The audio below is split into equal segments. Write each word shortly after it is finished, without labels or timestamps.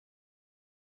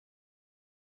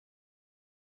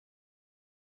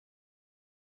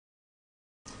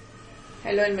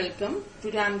Hello and welcome.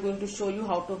 Today I am going to show you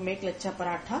how to make Laccha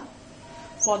Paratha.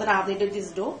 For that I have needed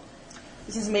this dough.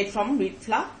 This is made from wheat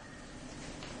flour.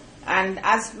 And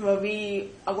as we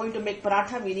are going to make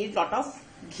paratha, we need lot of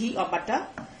ghee or butter.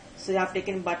 So I have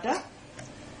taken butter.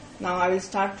 Now I will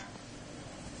start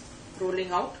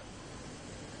rolling out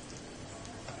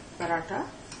paratha.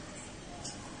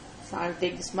 So I will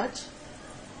take this much.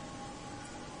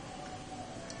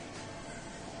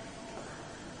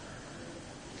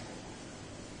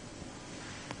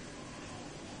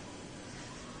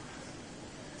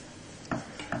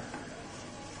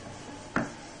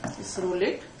 Just roll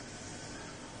it.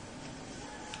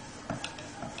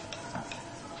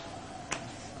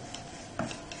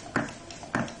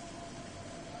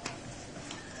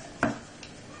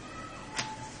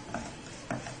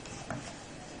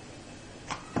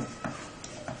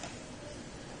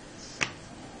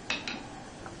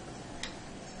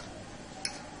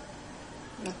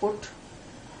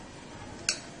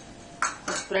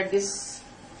 Now spread this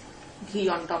ghee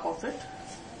on top of it.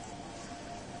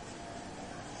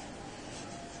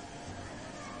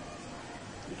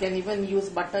 You can even use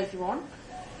butter if you want,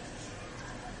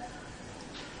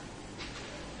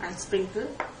 and sprinkle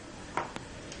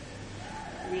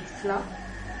wheat flour.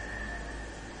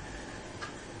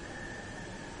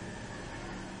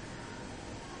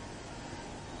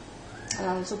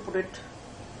 I'll also put it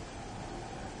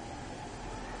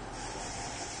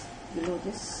below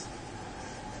this.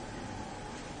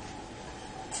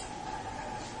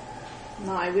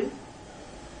 Now I will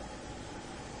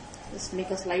just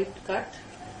make a slight cut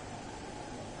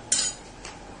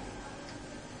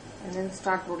and then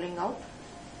start rolling out.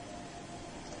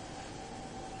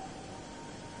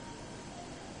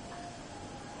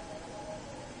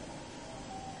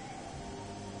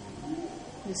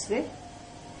 This way.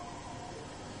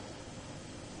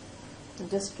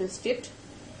 Just twist it.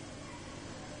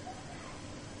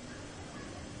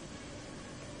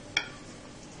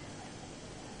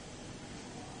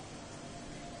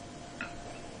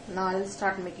 Now I will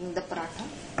start making the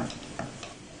paratha.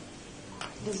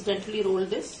 Just gently roll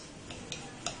this.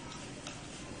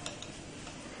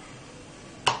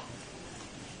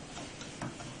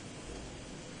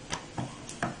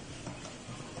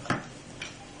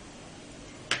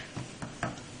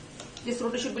 This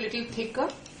roti should be a little thicker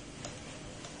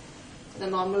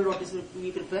than normal rotis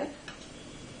we prepare.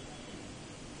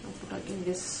 I'll put again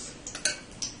this.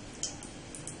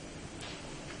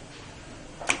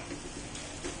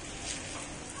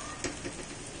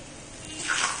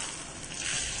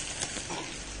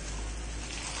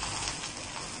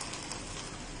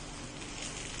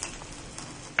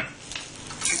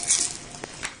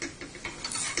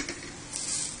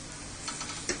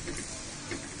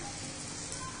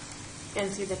 You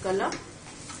can see the color.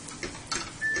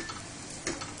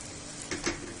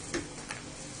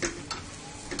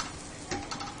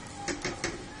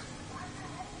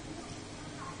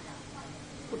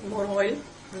 Put more oil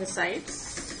on the sides.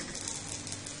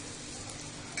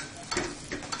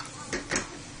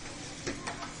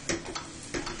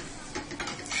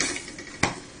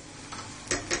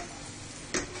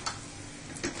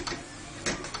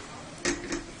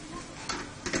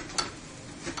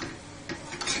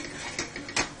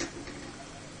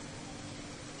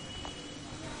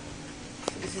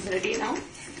 This is ready now.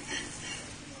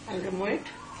 I'll remove it.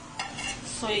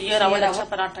 So here our Laccha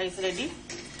Paratha is ready.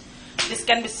 This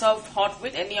can be served hot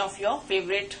with any of your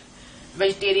favorite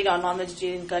vegetarian or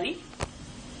non-vegetarian curry.